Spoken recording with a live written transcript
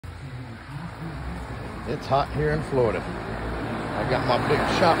It's hot here in Florida. I got my big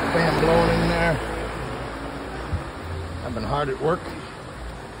shop fan blowing in there. I've been hard at work.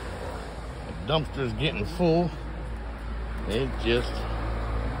 The dumpster's getting full. It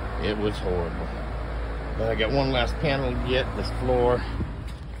was horrible. But I got one last panel to get, this floor,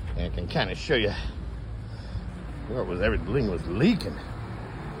 and I can kind of show you where it was. Everything was leaking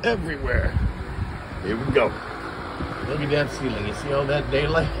everywhere. Here we go. Look at that ceiling. You see all that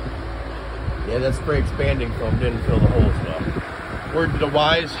daylight? Yeah, that spray expanding foam didn't fill the holes well. Word to the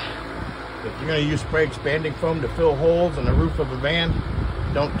wise, if you're going to use spray expanding foam to fill holes in the roof of a van,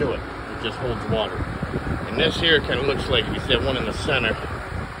 don't do it. It just holds water. And this here kind of looks like, you see that one in the center.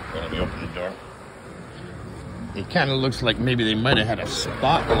 Let me open the door. It kind of looks like maybe they might have had a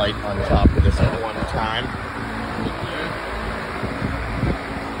spotlight on top of this at one time.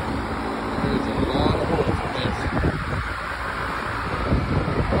 There's a lot of holes in this.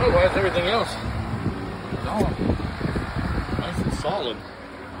 Otherwise, everything else is all nice and solid.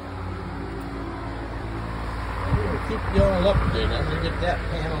 We'll keep you all updated. I'm going to get that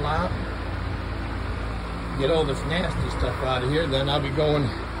panel out. Get all this nasty stuff out of here. Then I'll be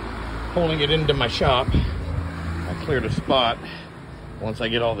pulling it into my shop. I cleared a spot. Once I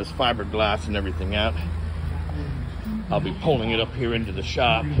get all this fiberglass and everything out, I'll be pulling it up here into the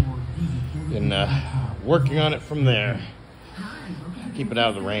shop and working on it from there. Keep it out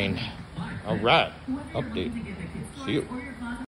of the rain. All right, update. See you.